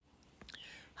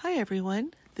Hi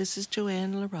everyone, this is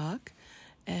Joanne LaRocque,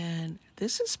 and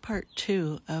this is part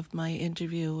 2 of my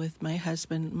interview with my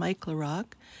husband Mike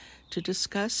LaRocque to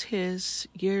discuss his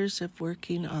years of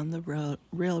working on the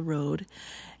railroad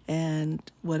and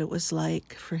what it was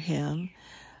like for him.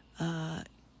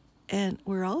 And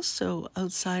we're also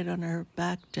outside on our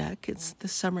back deck. It's the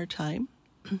summertime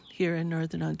here in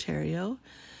Northern Ontario.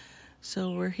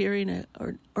 So we're hearing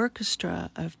an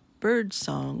orchestra of bird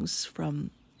songs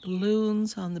from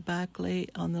loons on the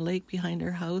on the lake behind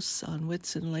our house on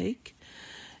Whitson Lake,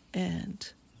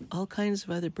 and all kinds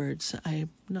of other birds. I'm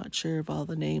not sure of all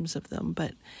the names of them,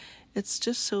 but it's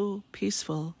just so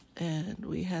peaceful. And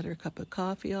we had our cup of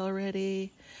coffee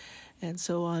already and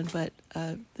so on. But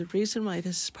the reason why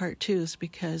this is part 2 is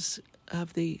because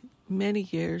of the many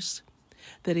years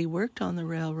that he worked on the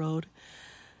railroad,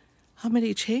 how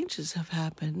many changes have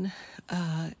happened.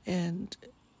 And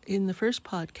in the first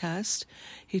podcast,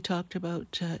 he talked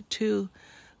about 2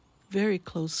 very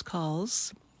close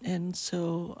calls, and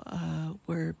so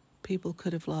where people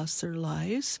could have lost their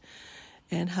lives,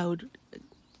 and how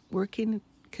working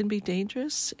can be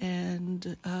dangerous,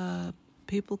 and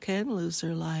people can lose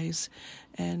their lives.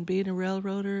 And being a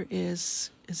railroader is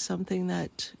something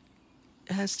that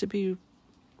has to be,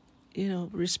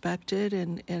 respected,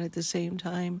 and at the same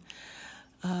time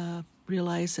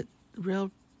realize that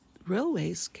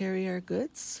railways carry our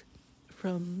goods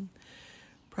from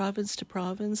province to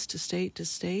province, to state,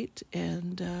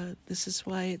 and this is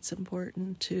why it's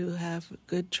important to have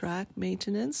good track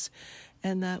maintenance,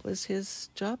 and that was his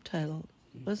job title,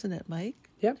 wasn't it, Mike?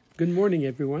 Yep. Good morning,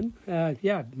 everyone.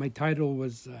 My title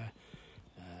was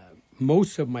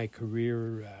most of my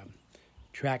career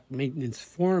track maintenance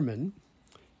foreman,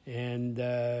 and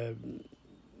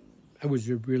I was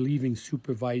a relieving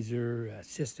supervisor,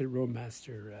 assistant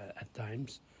roadmaster at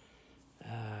times.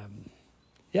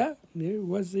 It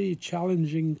was a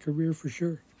challenging career for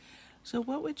sure. So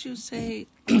what would you say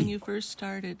when you first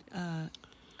started?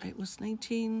 It was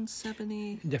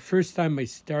 1970? The first time I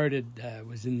started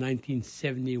was in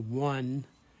 1971.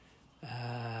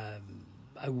 I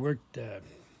worked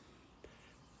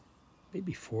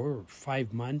maybe 4 or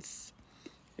 5 months,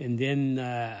 and then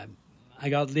I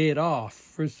got laid off,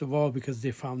 first of all, because they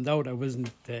found out I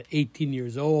wasn't 18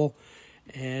 years old,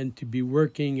 and to be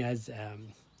working as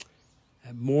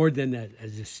more than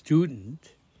as a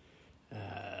student.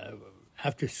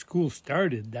 After school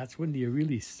started, that's when they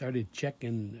really started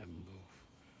checking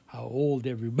how old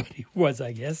everybody was,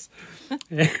 I guess.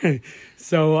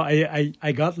 So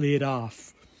I got laid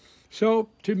off. So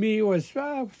to me, it was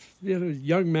a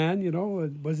young man, it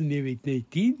wasn't even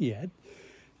 18 yet.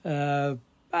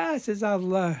 I says, I'll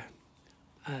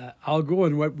go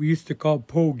on what we used to call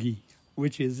POGI,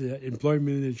 which is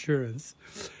employment and insurance.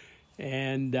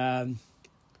 And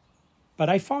but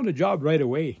I found a job right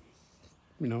away,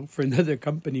 for another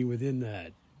company within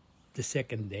the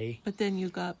second day. But then you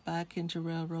got back into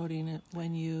railroading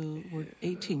when you were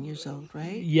 18 years old,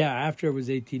 right? Yeah, after I was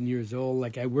 18 years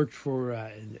old, I worked for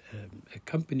a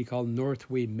company called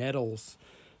Northway Metals,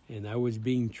 and I was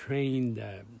being trained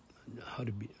how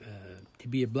to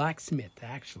be a blacksmith,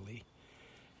 actually.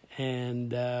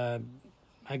 And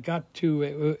I got to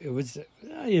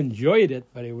I enjoyed it,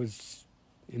 but it was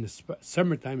in the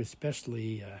summertime,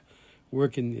 especially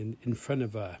working in front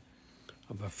of a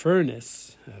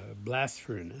furnace, a blast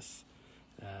furnace.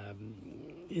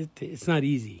 It's not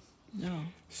easy. No.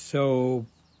 So,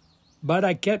 but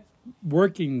I kept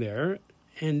working there,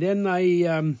 and then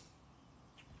I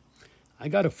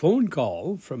got a phone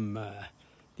call from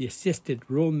the assistant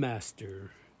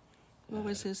roadmaster. What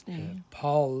was his name?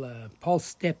 Paul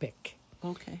Stepek.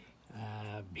 Okay.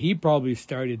 He probably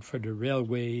started for the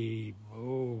railway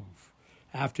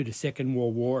after the Second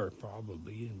World War,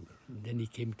 probably. And then he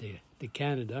came to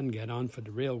Canada and got on for the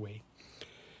railway.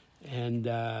 And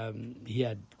he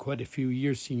had quite a few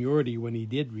years seniority when he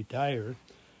did retire.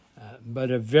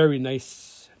 But a very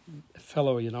nice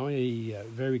fellow,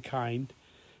 very kind,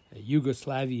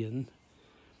 Yugoslavian.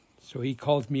 So he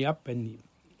called me up, and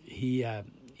he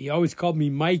always called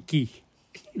me Mikey.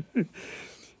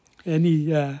 And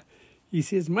he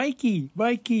says, Mikey,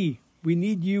 we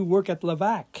need you work at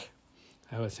Lavac.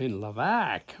 I was saying,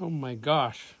 Lavac? Oh, my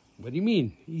gosh. What do you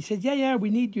mean? He said, yeah,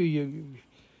 we need you.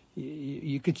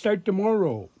 You could start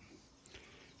tomorrow.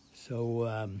 So.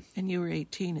 And you were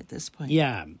 18 at this point.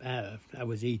 Yeah, I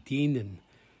was 18, and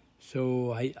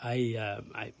so I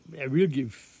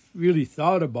really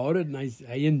thought about it, and I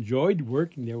enjoyed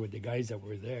working there with the guys that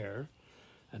were there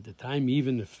at the time.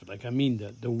 Even if,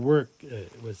 the work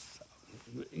was,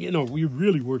 we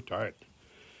really worked hard.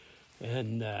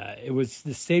 And it was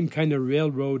the same kind of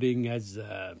railroading as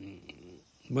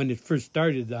when it first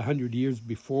started 100 years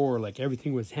before. Like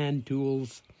everything was hand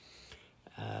tools.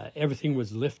 Everything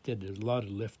was lifted. There was a lot of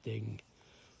lifting.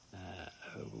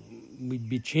 We'd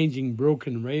be changing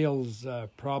broken rails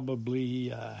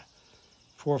probably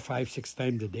 4, 5, 6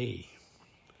 times a day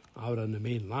out on the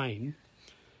main line.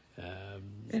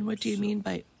 And what do you mean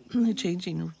by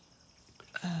changing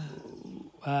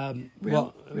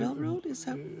railroad? Is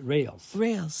that rails?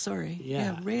 Rails, sorry.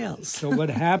 Yeah. Rails. So what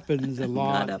happens a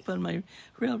lot? Not up on my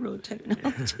railroad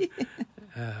technology.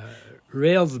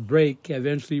 Rails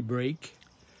eventually break.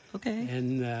 Okay.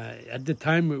 And at the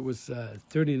time, it was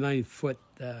 39-foot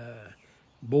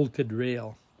bolted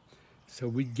rail. So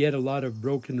we'd get a lot of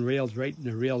broken rails right in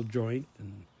the rail joint.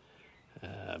 And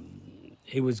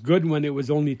it was good when it was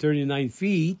only 39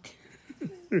 feet.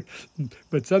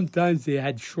 But sometimes they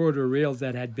had shorter rails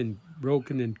that had been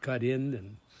broken and cut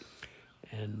in.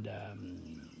 And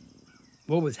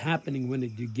what was happening when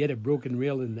you get a broken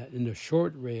rail in the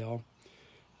short rail,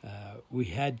 we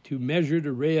had to measure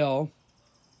the rail.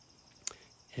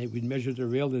 And we'd measure the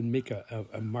rail and make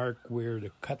a mark where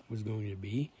the cut was going to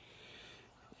be.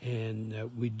 And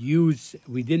we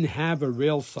didn't have a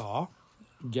rail saw,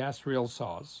 gas rail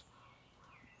saws.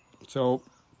 So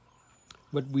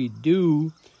what we'd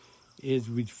do is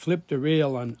we'd flip the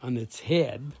rail on its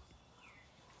head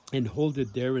and hold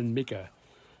it there and make a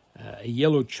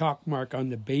yellow chalk mark on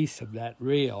the base of that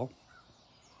rail.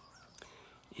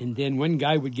 And then one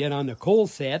guy would get on a coal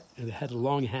set, and it had a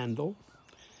long handle,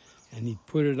 and he'd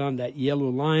put it on that yellow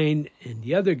line, and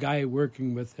the other guy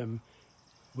working with him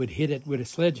would hit it with a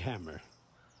sledgehammer.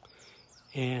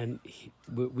 And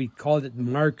we called it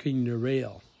marking the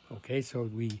rail. Okay, so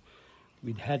we'd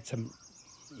had some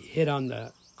hit on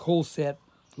the coal set,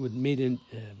 would made an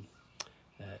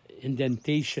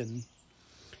indentation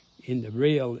in the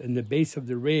rail, in the base of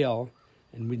the rail,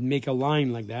 and we'd make a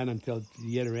line like that until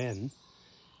the other end.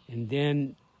 And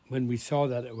then when we saw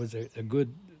that it was a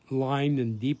good line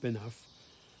and deep enough,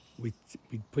 we'd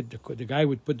put the guy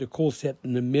would put the coal set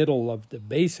in the middle of the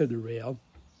base of the rail,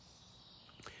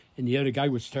 and the other guy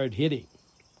would start hitting.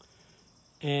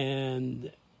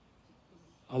 And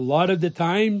a lot of the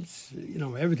times,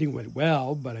 everything went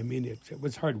well, but I mean, it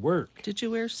was hard work. Did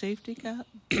you wear safety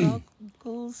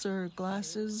goggles or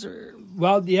glasses or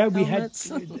Well, yeah, helmets?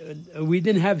 We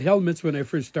didn't have helmets when I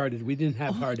first started. We didn't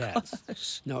have hard hats.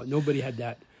 Gosh. No, nobody had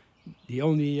that. The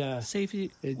only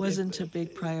Safety wasn't a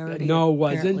big priority. No, it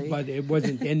wasn't, apparently. but it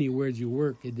wasn't anywhere you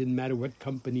worked. It didn't matter what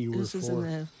company you were This is for.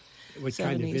 in the What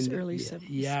 70s, early 70s.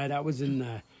 Yeah, that was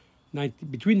in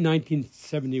between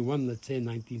 1971, let's say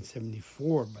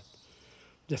 1974. But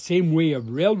the same way of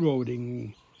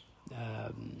railroading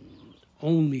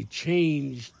only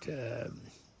changed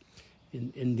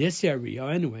in this area,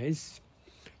 anyways.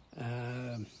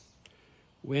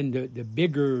 When the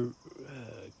bigger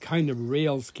kind of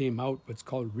rails came out, what's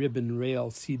called ribbon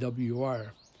rail,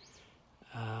 CWR.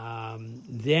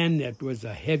 Then it was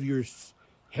a heavier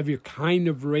kind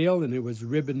of rail, and it was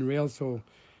ribbon rail, so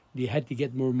you had to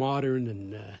get more modern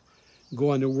and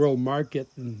go on the world market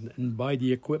and buy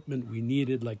the equipment we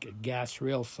needed, like gas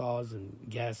rail saws and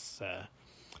gas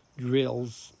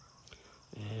drills.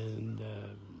 And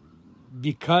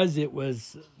because it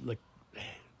was like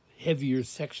heavier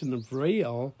section of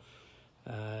rail,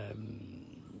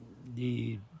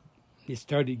 they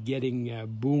started getting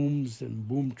booms and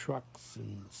boom trucks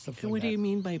and stuff like that. What do you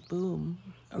mean by boom?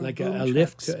 Like boom a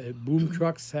trucks? lift. Boom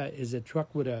trucks is a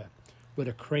truck with a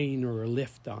crane or a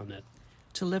lift on it.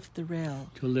 To lift the rail.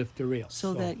 To lift the rail.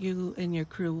 So that you and your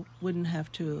crew wouldn't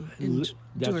have to endure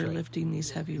right. lifting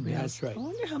these heavy rails. That's right. I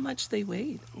wonder how much they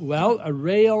weighed. Well, a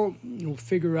rail, you'll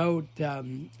figure out,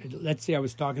 let's say I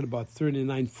was talking about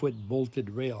 39-foot bolted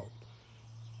rail.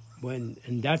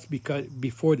 And that's because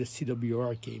before the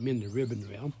CWR came in, the ribbon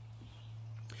rail.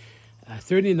 A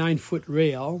 39-foot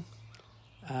rail,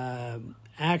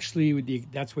 actually,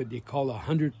 that's what they call a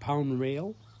 100-pound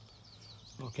rail.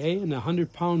 Okay, and a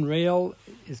 100-pound rail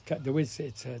is the way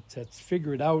it's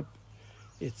figured out.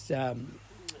 It's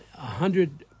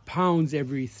 100 pounds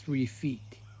every 3 feet.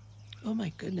 Oh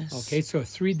my goodness! Okay, so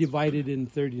 3 divided in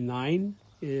 39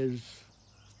 is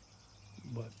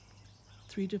what?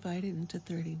 3 divided into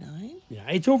 39. Yeah,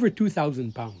 it's over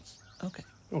 2,000 pounds. Okay.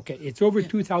 Okay, it's over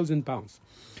 2,000 pounds,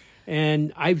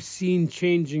 and I've seen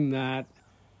changing that.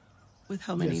 With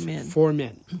how many men? 4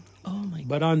 men. Oh my!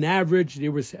 But on average,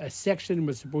 there was a section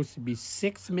was supposed to be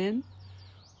 6 men,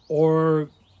 or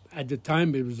at the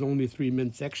time it was only 3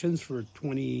 men sections for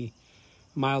 20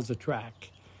 miles of track.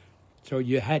 So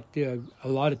you had to a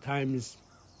lot of times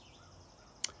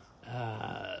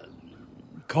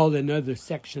called another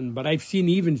section, but I've seen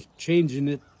even changing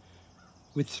it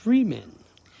with 3 men.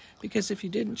 Because if you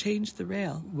didn't change the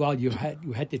rail, Well, you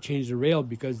had to change the rail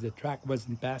because the track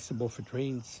wasn't passable for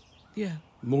trains yeah.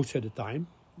 most of the time.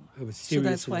 It was So serious.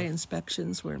 that's why enough.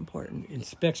 inspections were important.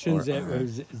 Inspections,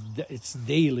 it's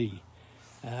daily.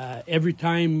 Every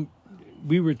time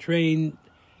we were trained,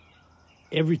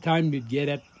 every time you'd get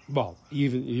at, well,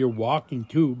 even you're walking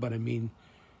too, but I mean,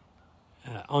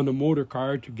 on a motor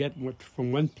car to get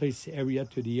from one place area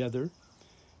to the other,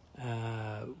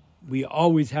 we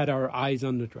always had our eyes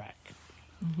on the track.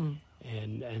 Mm-hmm.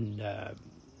 And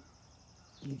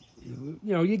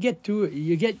you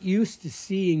get used to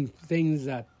seeing things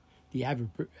that the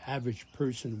average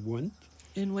person wouldn't.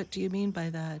 And what do you mean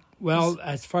by that? Well,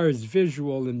 as far as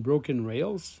visual and broken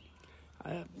rails,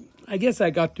 I guess I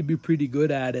got to be pretty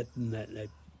good at it, and that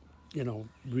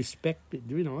respect. I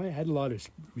had a lot of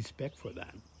respect for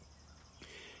that,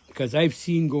 because I've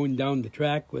seen going down the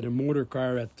track with a motor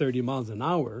car at 30 miles an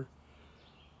hour,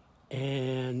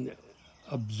 and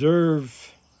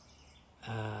observe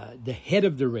the head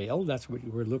of the rail. That's what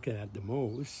we're looking at the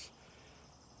most.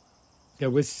 There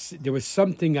was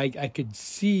something I could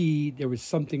see. There was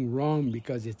something wrong,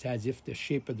 because it's as if the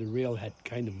shape of the rail had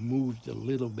kind of moved a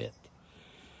little bit.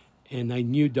 And I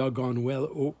knew doggone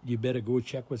well, you better go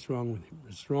check what's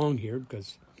wrong here,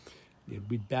 because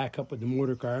we'd back up with the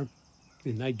motor car,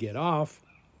 and I'd get off,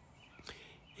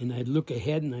 and I'd look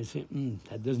ahead, and I'd say,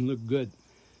 that doesn't look good.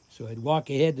 So I'd walk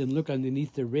ahead and look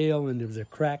underneath the rail, and there was a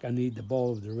crack underneath the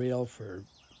ball of the rail for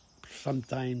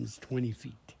sometimes 20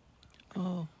 feet.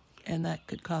 Oh, and that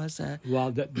could cause a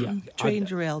train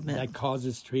derailment. That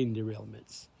causes train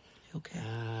derailments. Okay.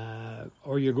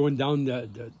 Or you're going down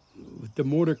with the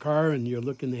motor car, and you're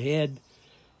looking ahead,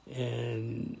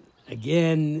 and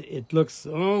again, it looks,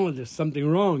 there's something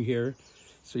wrong here.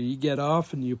 So you get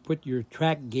off, and you put your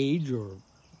track gauge, or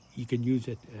you can use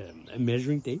a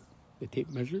measuring tape, the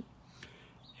tape measure,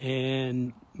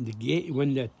 and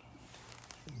when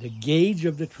the gauge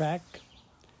of the track,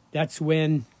 that's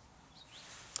when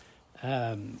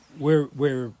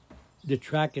where the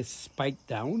track is spiked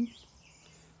down.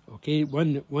 Okay,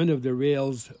 one of the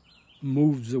rails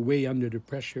moves away under the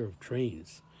pressure of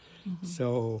trains. Mm-hmm.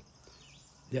 So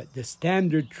the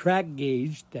standard track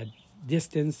gauge, that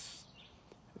distance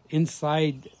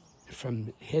inside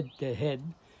from head to head,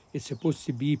 is supposed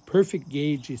to be perfect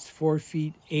gauge is 4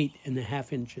 feet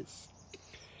 8.5 inches.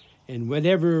 And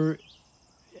whenever,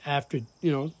 after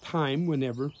time,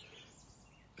 whenever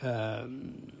the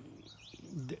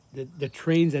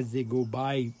trains as they go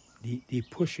by, they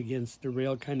push against the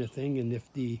rail kind of thing, and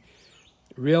if the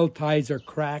rail ties are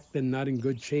cracked and not in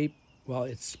good shape, well,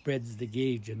 it spreads the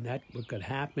gauge, and that what could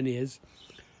happen is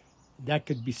that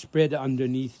could be spread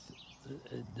underneath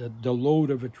the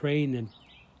load of a train, and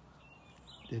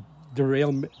the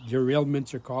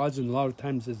derailments are caused, and a lot of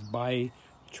times it's by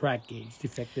track gauge,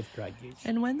 defective track gauge.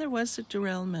 And when there was a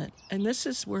derailment, and this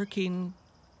is working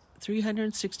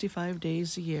 365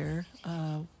 days a year,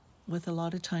 with a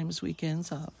lot of times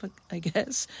weekends off, I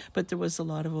guess, but there was a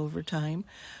lot of overtime.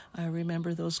 I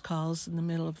remember those calls in the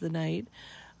middle of the night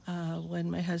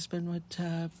when my husband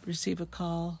would receive a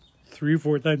call 3 or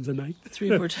 4 times a night.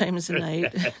 3 or 4 times a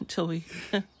night until we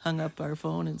hung up our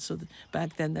phone. And so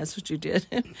back then, that's what you did.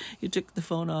 You took the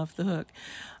phone off the hook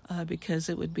because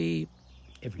it would be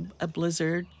a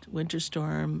blizzard, winter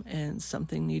storm, and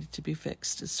something needed to be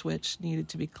fixed. A switch needed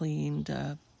to be cleaned,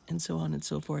 and so on and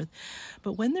so forth.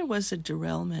 But when there was a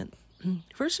derailment,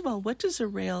 first of all, what does a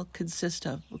rail consist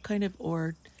of? What kind of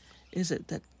ore is it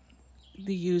that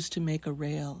they use to make a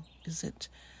rail? Is it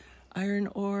iron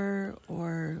ore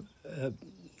or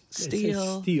steel?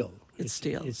 It's steel. It's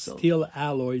steel. It's steel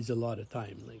alloys a lot of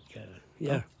time.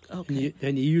 Yeah. Oh, okay.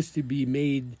 And it used to be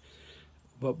made,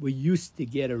 what we used to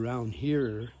get around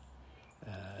here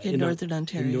in Northern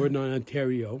Ontario. In Northern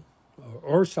Ontario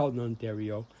or Southern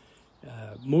Ontario,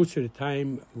 most of the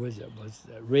time was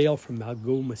rail from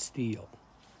Algoma steel.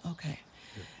 Okay.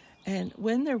 And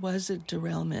when there was a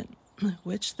derailment,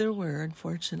 which there were,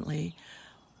 unfortunately,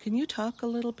 can you talk a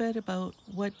little bit about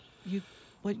what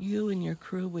you and your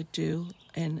crew would do,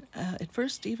 and at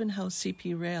first even how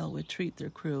CP Rail would treat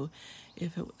their crew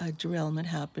if a derailment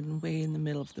happened way in the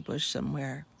middle of the bush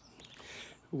somewhere?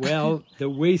 Well, the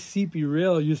way CP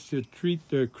Rail used to treat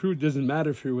their crew, doesn't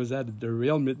matter if it was at a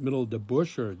derailment middle of the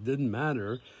bush or it didn't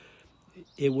matter.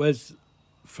 It was,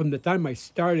 from the time I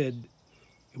started,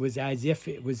 it was as if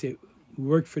it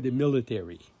worked for the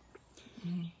military.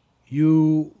 Mm-hmm.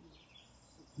 You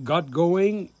got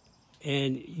going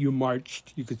and you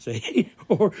marched, you could say,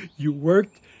 or you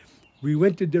worked. We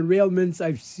went to derailments.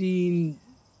 I've seen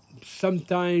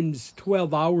sometimes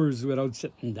 12 hours without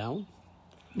sitting down.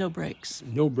 No breaks.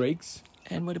 No breaks.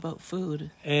 And what about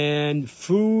food? And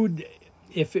food,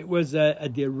 if it was a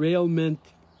derailment,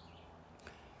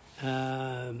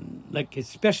 like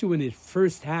especially when it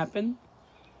first happened,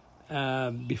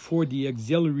 before the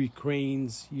auxiliary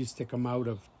cranes used to come out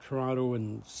of Toronto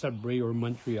and Sudbury or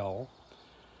Montreal,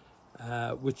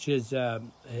 which is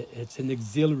it's an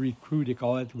auxiliary crew, they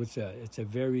call it. It's a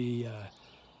very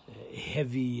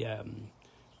heavy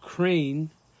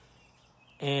crane,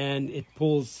 and it's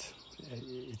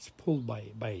pulled by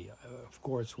of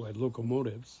course, by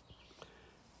locomotives,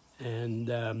 and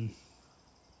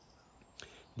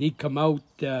they come out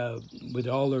with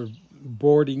all their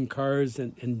boarding cars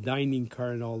and dining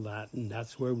car and all that, and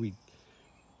that's where we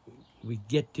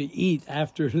get to eat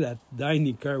after that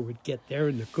dining car would get there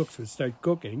and the cooks would start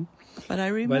cooking. But I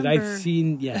remember I've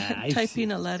seen,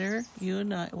 typing a letter. You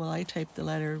and I typed the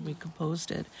letter, we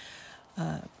composed it,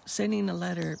 sending a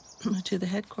letter to the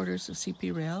headquarters of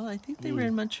CP Rail. I think they were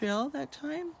in Montreal at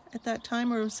that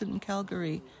time, or was it in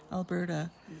Calgary,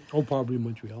 Alberta? Oh, probably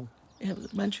Montreal.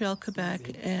 Montreal,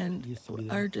 Quebec, and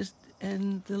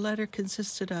and the letter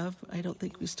consisted of, I don't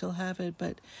think we still have it,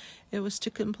 but it was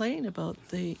to complain about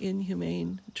the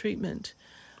inhumane treatment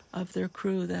of their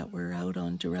crew that were out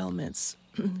on derailments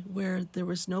where there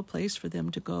was no place for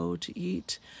them to go to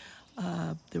eat.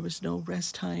 There was no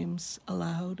rest times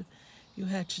allowed. You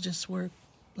had to just work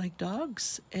like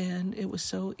dogs, and it was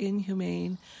so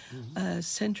inhumane,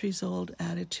 centuries-old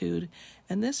attitude.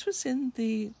 And this was in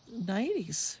the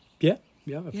 90s.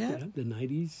 Yeah, the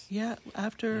 90s. Yeah,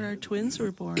 after our twins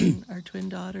were born, our twin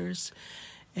daughters,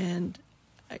 and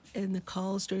the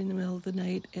calls during the middle of the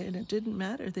night, and it didn't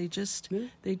matter. They just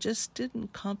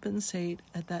didn't compensate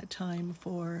at that time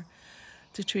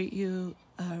to treat you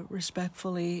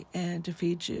respectfully and to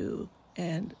feed you,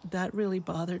 and that really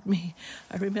bothered me.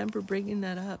 I remember bringing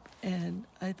that up, and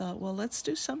I thought, well, let's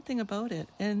do something about it,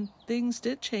 and things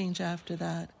did change after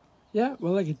that. Yeah,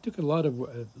 well, it took a lot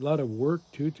of work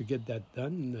too to get that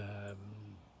done.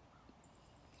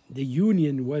 The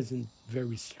union wasn't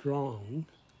very strong.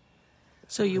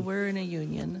 So you were in a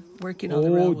union working on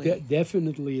the railway.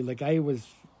 Definitely. Like, I was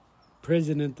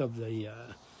president of the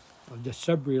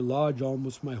Sudbury Lodge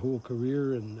almost my whole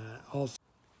career, and also.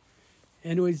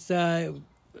 Anyways,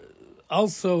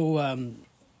 also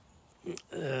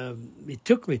it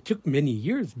took many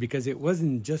years because it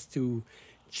wasn't just to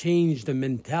change the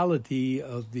mentality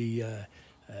of the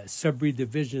Sudbury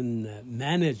Division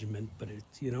management, but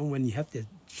it's, when you have to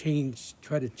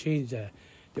try to change the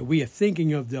way of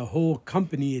thinking of the whole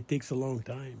company, it takes a long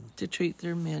time. To treat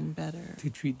their men better. To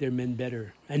treat their men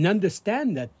better. And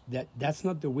understand that's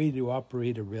not the way to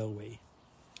operate a railway.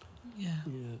 Yeah.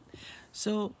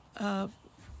 So,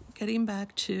 getting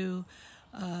back to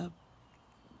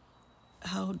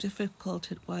how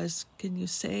difficult it was, can you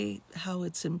say how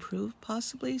it's improved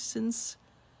possibly since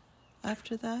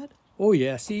after that? Oh,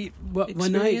 yeah. See,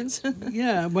 when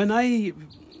I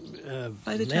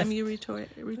by the left, time you retired?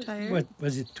 What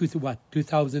was it,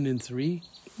 2003?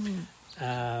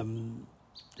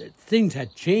 Things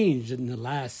had changed in the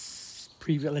last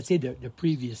let's say the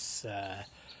previous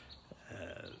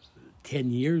 10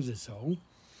 years or so.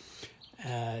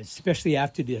 Especially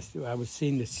after this, I was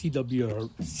saying the CWR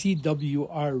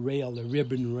rail, the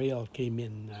ribbon rail came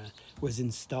in, was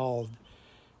installed.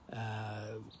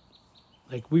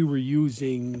 Like, we were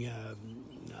using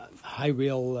high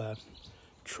rail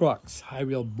trucks, high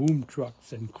rail boom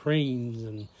trucks and cranes,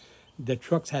 and the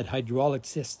trucks had hydraulic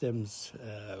systems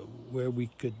where we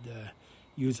could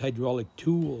use hydraulic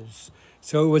tools.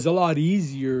 So it was a lot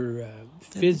easier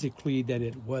physically than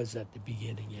it was at the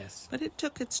beginning, yes. But it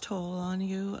took its toll on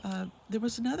you. There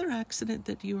was another accident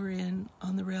that you were in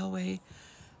on the railway,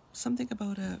 something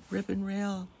about a ribbon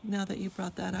rail, now that you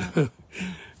brought that up.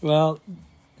 Well,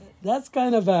 that's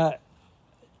kind of a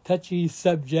touchy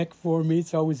subject for me.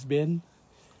 It's always been.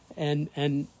 And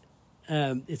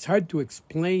it's hard to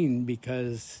explain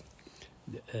because,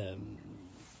 to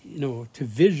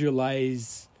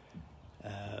visualize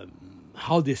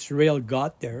how this rail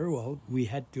got there, well, we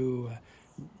had to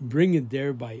bring it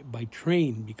there by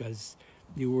train because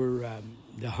they were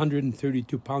the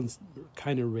 132 pounds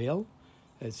kind of rail.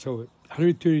 So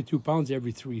 132 pounds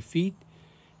every 3 feet.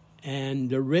 And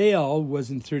the rail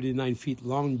wasn't 39 feet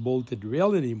long bolted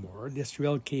rail anymore. This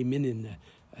rail came in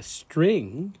a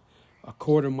string a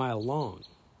quarter mile long.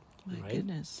 My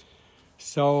goodness.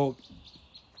 So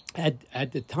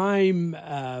at the time,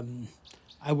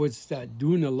 I was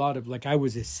doing a lot of, I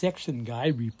was a section guy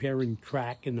repairing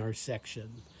track in our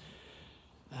section.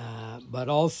 But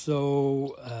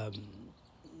also,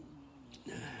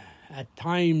 at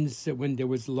times when there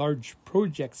was large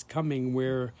projects coming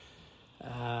where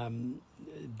the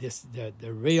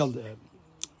rail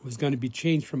was going to be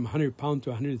changed from 100-pound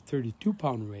to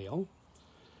 132-pound rail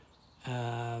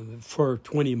for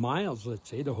 20 miles, let's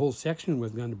say. The whole section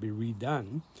was going to be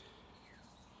redone.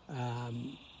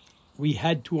 We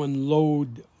had to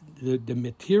unload the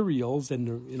materials and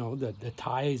the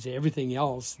ties, everything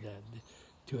else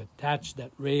to attach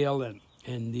that rail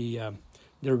and the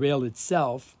rail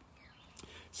itself.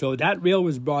 So that rail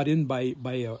was brought in by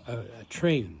a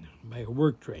train, by a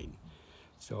work train.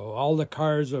 So all the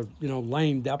cars are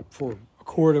lined up for a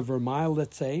quarter of a mile,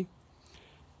 let's say,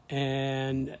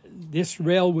 and this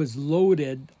rail was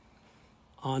loaded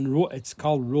on it's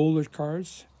called roller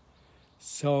cars.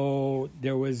 So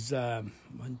there was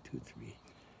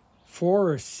 4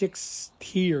 or 6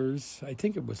 tiers, I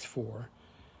think it was 4,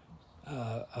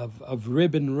 of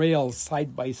ribbon rails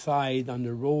side by side on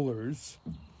the rollers,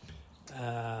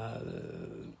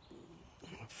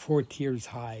 4 tiers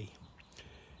high.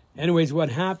 Anyways,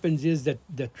 what happens is that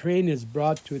the train is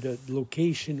brought to the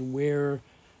location where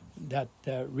that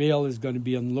rail is going to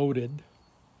be unloaded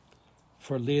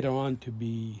for later on to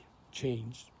be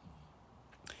changed.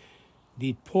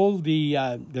 They pull the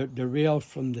rail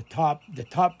from the top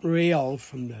rail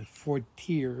from the 4th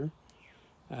tier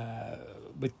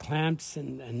with clamps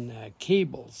and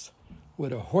cables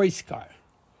with a hoist car.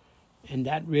 And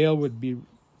that rail would be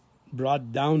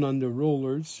brought down on the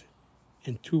rollers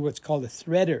and to what's called a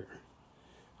threader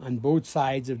on both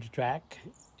sides of the track.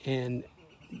 And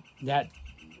that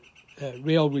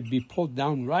rail would be pulled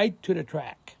down right to the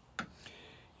track.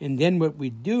 And then what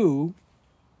we do,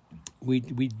 we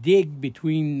dig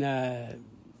between the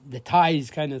ties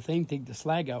kind of thing, take the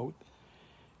slag out.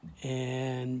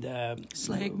 And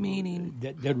slag meaning?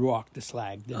 The rock, the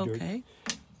slag, the okay.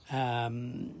 dirt.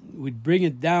 We'd bring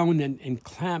it down and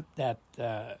clamp that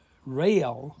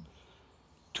rail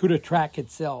to the track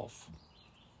itself.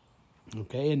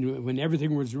 Okay, and when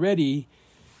everything was ready,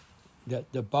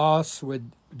 the boss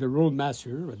the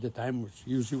roadmaster at the time, which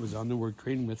usually was on the work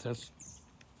train with us,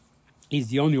 he's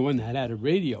the only one that had a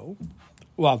radio.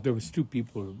 Well, there was 2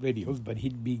 people with radios, but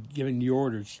he'd be giving the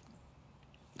orders.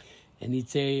 And he'd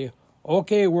say,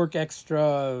 okay, work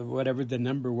extra, whatever the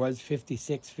number was,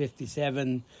 56,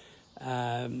 57,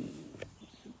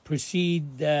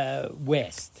 proceed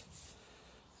west,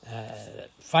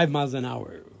 5 miles an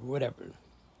hour, whatever.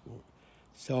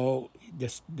 So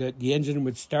the engine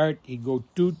would start, he'd go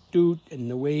toot, toot,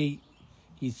 and the way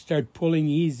he'd start pulling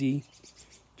easy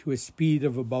to a speed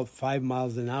of about 5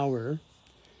 miles an hour.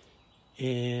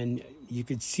 And you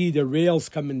could see the rails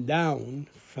coming down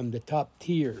from the top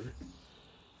tier,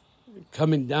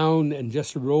 coming down and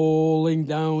just rolling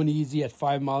down easy at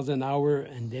 5 miles an hour.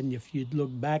 And then if you'd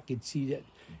look back, you'd see that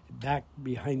back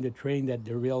behind the train that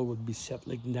the rail would be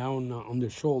settling down on the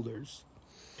shoulders.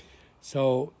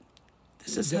 So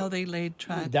this is how they laid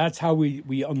track. That's how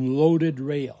we unloaded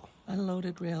rail.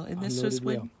 Unloaded rail. And this was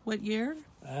what year?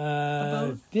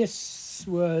 This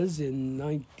was in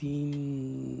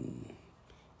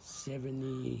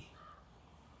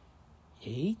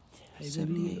 1978, I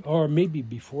believe. Or maybe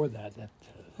before that.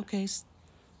 Okay.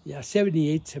 Yeah,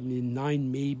 78,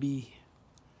 79 maybe.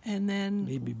 And then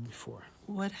maybe before.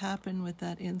 What happened with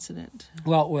that incident?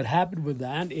 Well, what happened with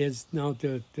that is, now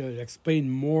to explain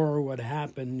more what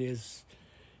happened is,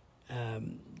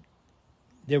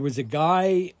 there was a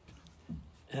guy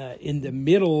in the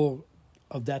middle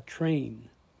of that train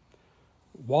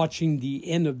watching the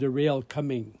end of the rail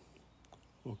coming.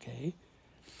 Okay?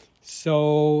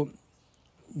 So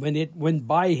when it went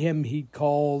by him, he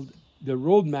called the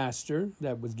roadmaster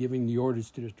that was giving the orders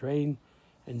to the train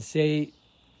and say,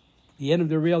 the end of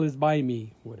the rail is by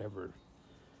me, whatever.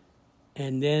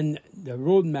 And then the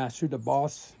roadmaster, the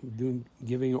boss,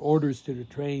 giving orders to the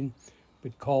train,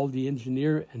 would call the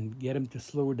engineer and get him to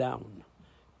slow down,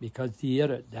 because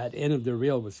that end of the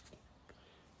rail was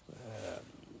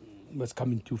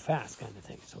coming too fast, kind of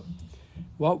thing. So,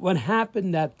 what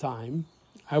happened that time?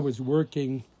 I was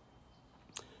working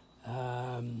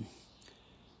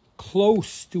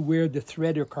close to where the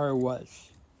threader car was.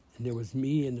 And there was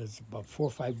me and there's about 4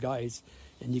 or 5 guys,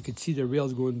 and you could see the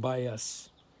rails going by us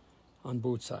on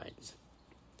both sides.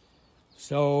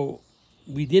 So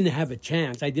we didn't have a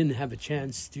chance. I didn't have a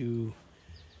chance to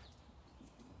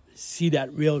see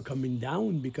that rail coming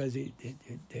down because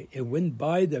it went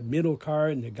by the middle car,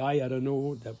 and the guy, I don't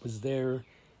know, that was there,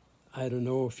 I don't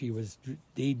know if he was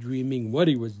daydreaming what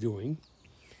he was doing.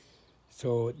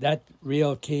 So that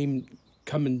rail came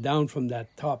coming down from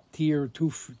that top tier too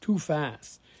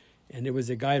fast. And there was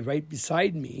a guy right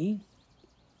beside me,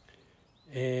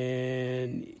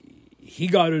 and he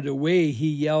got out of the way. He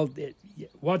yelled,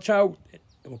 "Watch out!"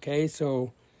 Okay,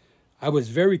 so I was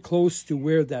very close to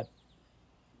where that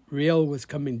rail was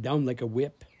coming down like a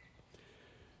whip.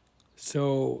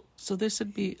 So this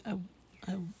would be a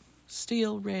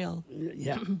steel rail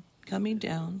yeah, coming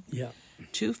down yeah.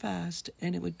 too fast,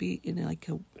 and it would be in like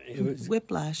a It was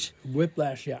whiplash.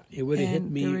 whiplash. Yeah, it would have hit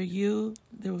And me.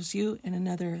 there was you and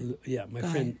another Yeah,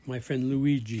 guy. my friend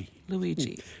Luigi.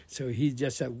 Luigi. So he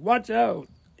just said, "Watch out!"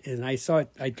 And I saw it.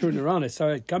 I turned around. I saw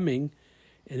it coming,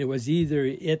 and it was either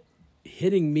it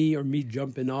hitting me or me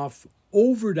jumping off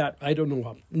over that. I don't know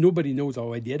how. Nobody knows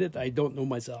how I did it. I don't know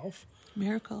myself.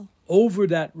 Miracle. Over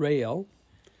that rail,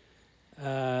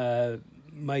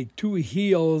 my two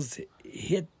heels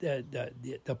hit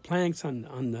the planks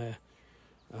on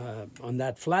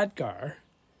that flat car,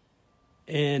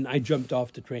 and I jumped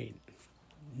off the train.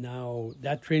 Now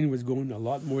that train was going a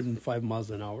lot more than 5 miles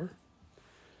an hour.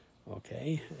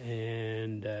 Okay,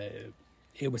 and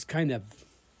it was kind of.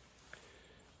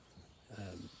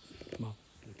 Well,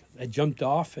 I jumped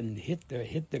off and hit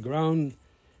the ground,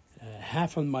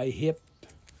 half on my hip,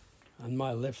 on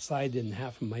my left side, and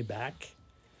half on my back,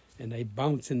 and I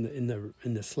bounced in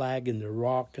the slag and the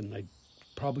rock, and I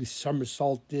probably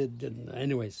somersaulted. And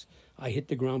anyways, I hit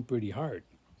the ground pretty hard.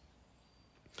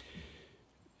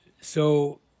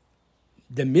 So,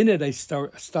 the minute I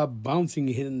stopped bouncing,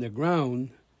 hitting the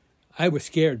ground, I was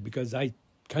scared because I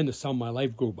kind of saw my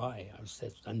life go by. I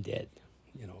said, "I'm dead."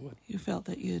 You know. You felt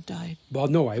that you had died. Well,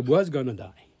 no, I was gonna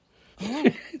die.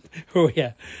 Oh. Oh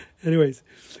yeah. Anyways,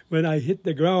 when I hit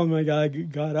the ground, my guy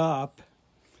got up,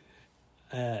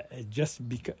 just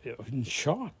because in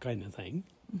shock kind of thing.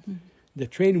 Mm-hmm. The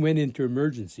train went into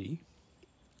emergency,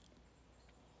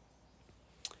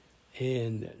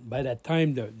 and by that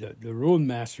time, the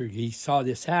roadmaster, he saw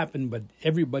this happen, but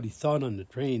everybody thought on the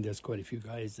train, there's quite a few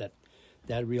guys that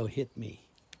rail hit me.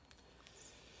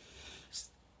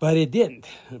 But it didn't.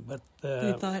 But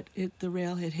They thought the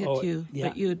rail had hit you, yeah.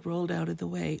 but you had rolled out of the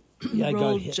way. Yeah, I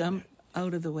got hit. Jump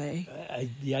out of the way.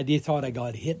 They thought I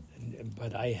got hit,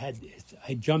 but I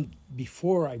jumped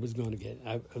before I was going to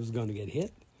get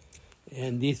hit,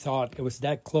 and they thought it was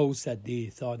that close that they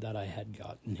thought that I had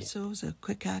gotten hit. So it was a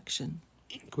quick action.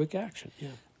 Quick action,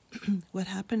 yeah. What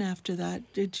happened after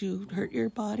that? Did you hurt your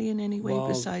body in any way Well,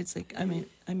 besides, like, I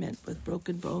meant with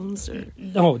broken bones or?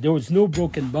 No, there was no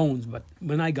broken bones. But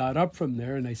when I got up from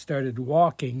there and I started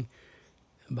walking,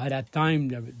 by that time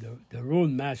the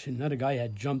roadmaster, another guy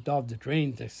had jumped off the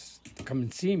train to come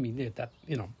and see me. That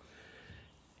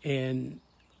and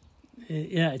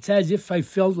yeah, it's as if I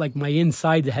felt like my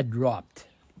inside had dropped.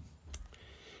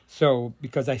 So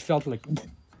because I felt like,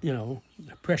 the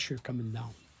pressure coming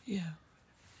down. Yeah.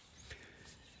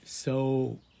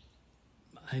 So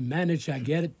I managed to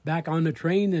get it back on the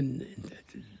train, and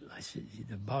I said,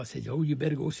 the boss said, "Oh, you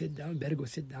better go sit down."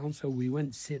 So we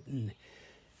went sitting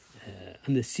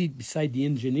on the seat beside the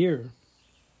engineer.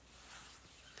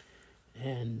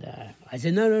 And I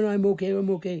said, no, I'm okay.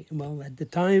 Well, at the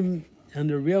time on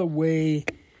the railway...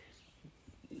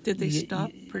 Did they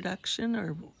stop production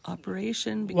or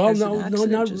operation Well, because no,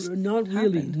 an accident not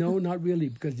really. happened? No, not really,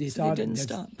 because they So thought they didn't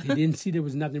stop. They didn't see there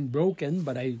was nothing broken.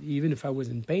 But even if I was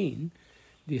in pain,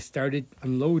 they started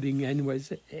unloading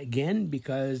anyways again,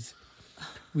 because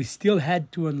we still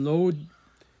had to unload.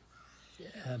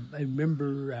 I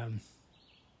remember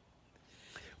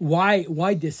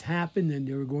why this happened, and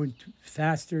they were going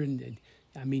faster, and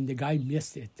the guy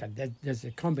missed it. There's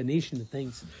a combination of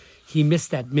things. He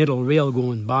missed that middle rail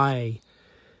going by,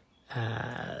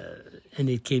 and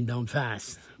it came down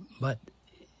fast. But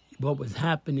what was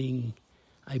happening,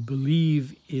 I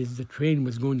believe, is the train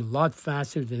was going a lot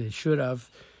faster than it should have,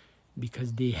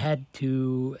 because they had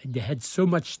so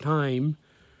much time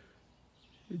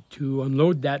to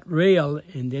unload that rail,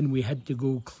 and then we had to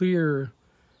go clear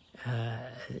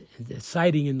the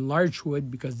siding in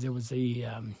Larchwood, because there was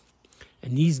an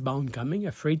eastbound coming,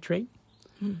 a freight train.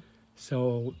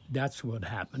 So that's what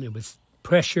happened. It was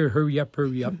pressure, hurry up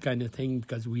kind of thing,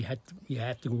 because you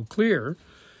had to go clear.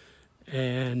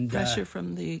 And Pressure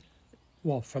from the...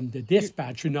 from the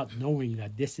dispatcher, not knowing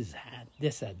that this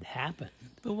had happened.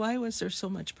 But why was there so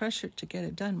much pressure to get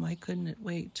it done? Why couldn't it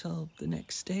wait till the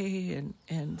next day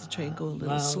and the train go a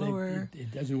little slower?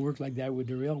 It doesn't work like that with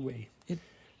the railway.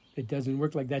 It doesn't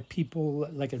work like that. People,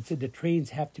 like I said, the trains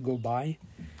have to go by.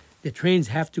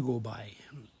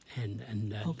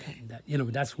 And Okay.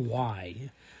 that's why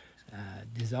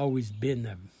there's always been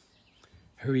a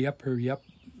hurry up,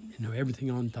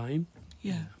 everything on time.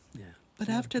 Yeah. Yeah. But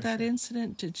after that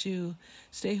incident, did you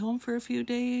stay home for a few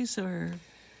days or?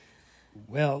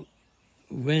 Well,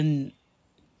 when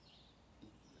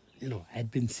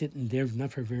I'd been sitting there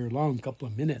not for very long, a couple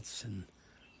of minutes, and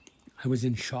I was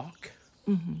in shock.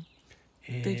 Mm-hmm.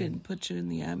 And They didn't put you in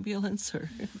the ambulance or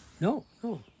No.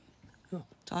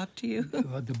 talk to you?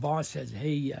 The boss says,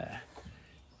 "Hey,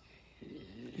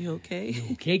 You okay?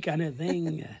 you okay?" kind of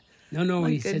thing. No.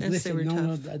 My He says, goodness, they were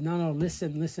 "Listen, no,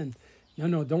 listen.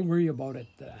 No, don't worry about it."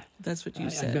 That's what you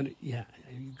said. I'm gonna, yeah.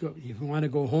 If you want to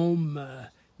go home,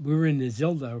 we were in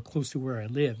Isilda, close to where I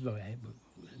live.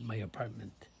 My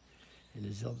apartment in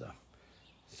Isilda.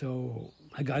 So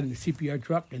I got in the CPR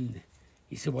truck, and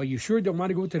he said, "Well, you sure don't want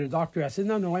to go to the doctor?" I said,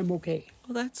 "No, I'm okay."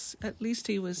 Well, that's at least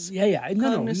he was Yeah.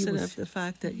 cognizant he was, of the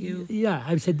fact that you Yeah,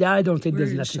 I said, "I don't think were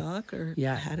there's in nothing." shock or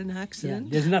Yeah. had an Yeah,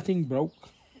 accident. there's nothing broke.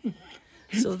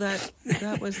 So that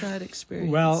was that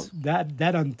experience. Well,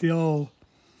 that until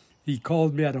he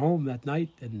called me at home that night,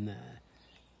 and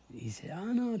he said,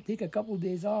 "Oh no, take a couple of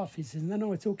days off." He says,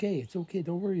 "No, it's okay,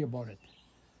 don't worry about it."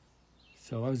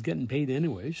 So I was getting paid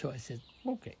anyway, so I said,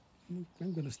 "Okay,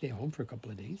 I'm going to stay home for a couple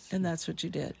of days." And that's what you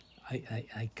did.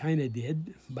 I kind of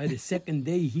did. By the second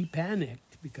day, he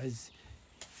panicked because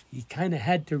he kind of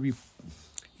had to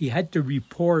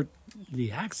report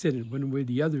the accident one way or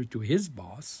the other to his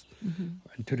boss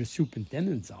and to the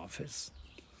superintendent's office.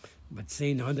 But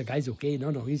saying, "No, the guy's okay.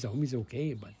 No, he's home. He's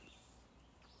okay." But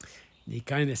they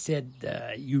kind of said,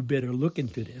 "You better look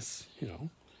into this,"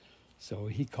 So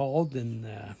he called, and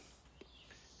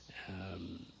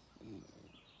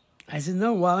I said,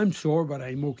 "No, well, I'm sore, but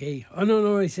I'm okay." "Oh,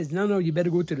 no." He says, No, you better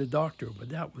go to the doctor." But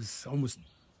that was almost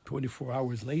 24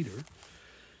 hours later.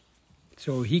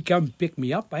 So he come pick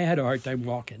me up. I had a hard time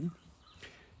walking.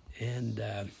 And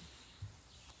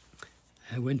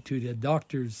I went to the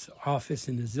doctor's office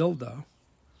in Isilda.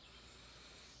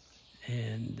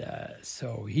 And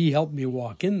so he helped me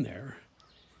walk in there.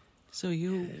 So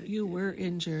you were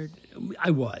injured.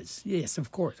 I was, yes,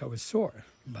 of course. I was sore.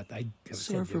 But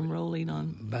Sore from rolling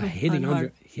on. By hitting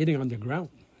on the ground.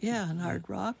 Yeah, on hard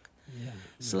rock. Yeah.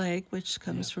 Slag, which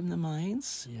comes from the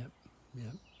mines. Yep.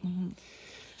 Mm-hmm.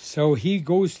 So he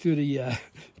goes to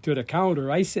the counter.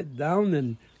 I sit down,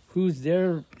 and who's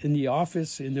there in the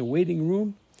office in the waiting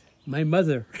room? My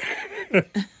mother.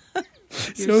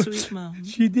 Your sweet mom.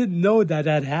 She didn't know that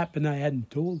happened. I hadn't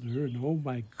told her, and oh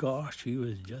my gosh, she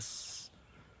was just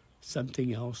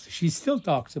something else. She still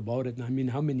talks about it. I mean,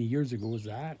 how many years ago was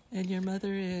that? And your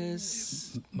mother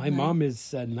is? My mom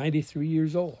is 93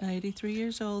 years old. 93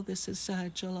 years old. This is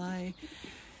July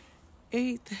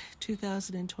 8th,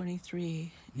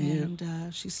 2023. Yeah.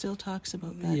 And she still talks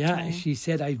about that Yeah, time. she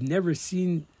said, "I've never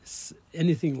seen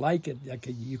anything like it. Like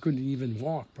you couldn't even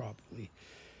walk properly."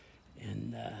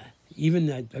 And even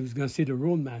I was going to say the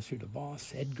roadmaster, the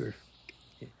boss, Edgar,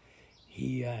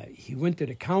 he went to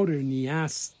the counter and he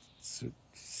asked so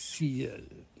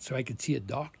I could see a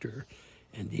doctor,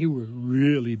 and they were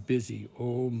really busy.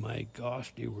 Oh my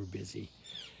gosh, they were busy.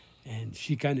 And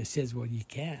she kind of says, "Well, you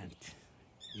can't,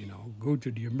 go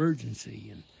to the emergency."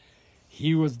 And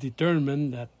he was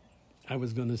determined that I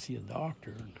was going to see a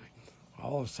doctor. And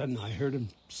all of a sudden, I heard him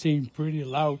saying pretty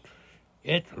loud,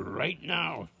 "It's right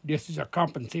now. This is a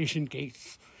compensation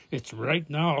case. It's right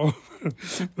now."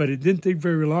 But it didn't take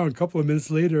very long. A couple of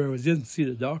minutes later, I was in to see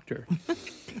the doctor.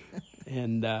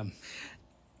 And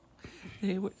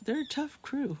they're a tough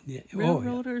crew. Yeah.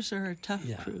 Railroaders are a tough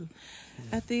Yeah. crew.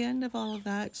 At the end of all of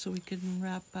that, so we can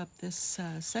wrap up this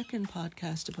second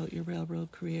podcast about your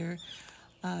railroad career,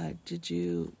 did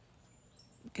you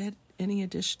get any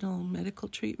additional medical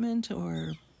treatment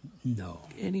or no.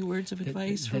 any words of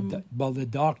advice from? The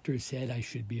doctor said I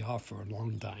should be off for a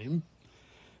long time.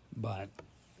 But,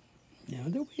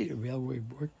 the way the railway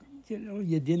worked,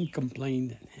 you didn't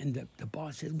complain. And the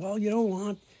boss said, "Well, you know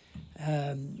what?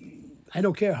 I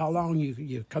don't care how long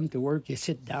you come to work. You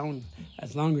sit down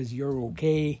as long as you're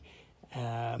okay.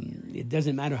 It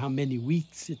doesn't matter how many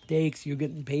weeks it takes. You're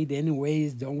getting paid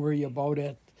anyways. Don't worry about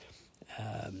it."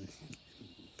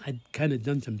 I'd kind of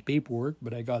done some paperwork,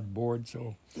 but I got bored,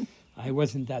 so I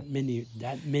wasn't that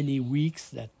many weeks.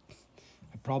 That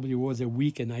I probably was a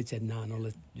week, and I said, "No,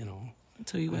 let's."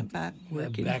 So you went back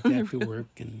working. Back on to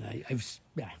work, and I've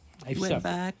went suffered.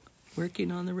 back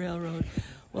working on the railroad.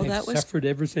 Well, I've that was suffered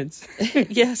ever since.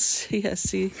 yes.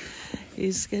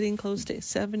 He's getting close to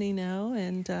 70 now,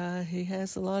 and he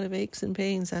has a lot of aches and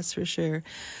pains, that's for sure.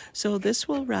 So this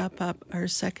will wrap up our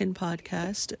second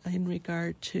podcast in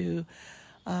regard to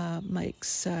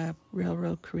Mike's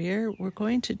railroad career. We're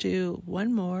going to do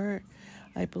one more,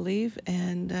 I believe,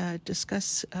 and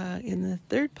discuss in the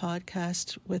third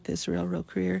podcast with his railroad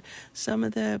career some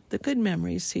of the good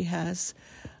memories he has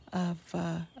of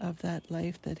that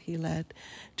life that he led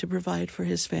to provide for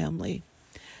his family.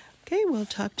 Okay, we'll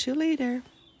talk to you later.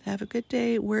 Have a good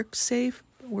day. Work safe.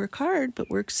 Work hard, but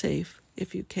work safe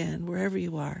if you can, wherever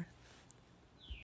you are.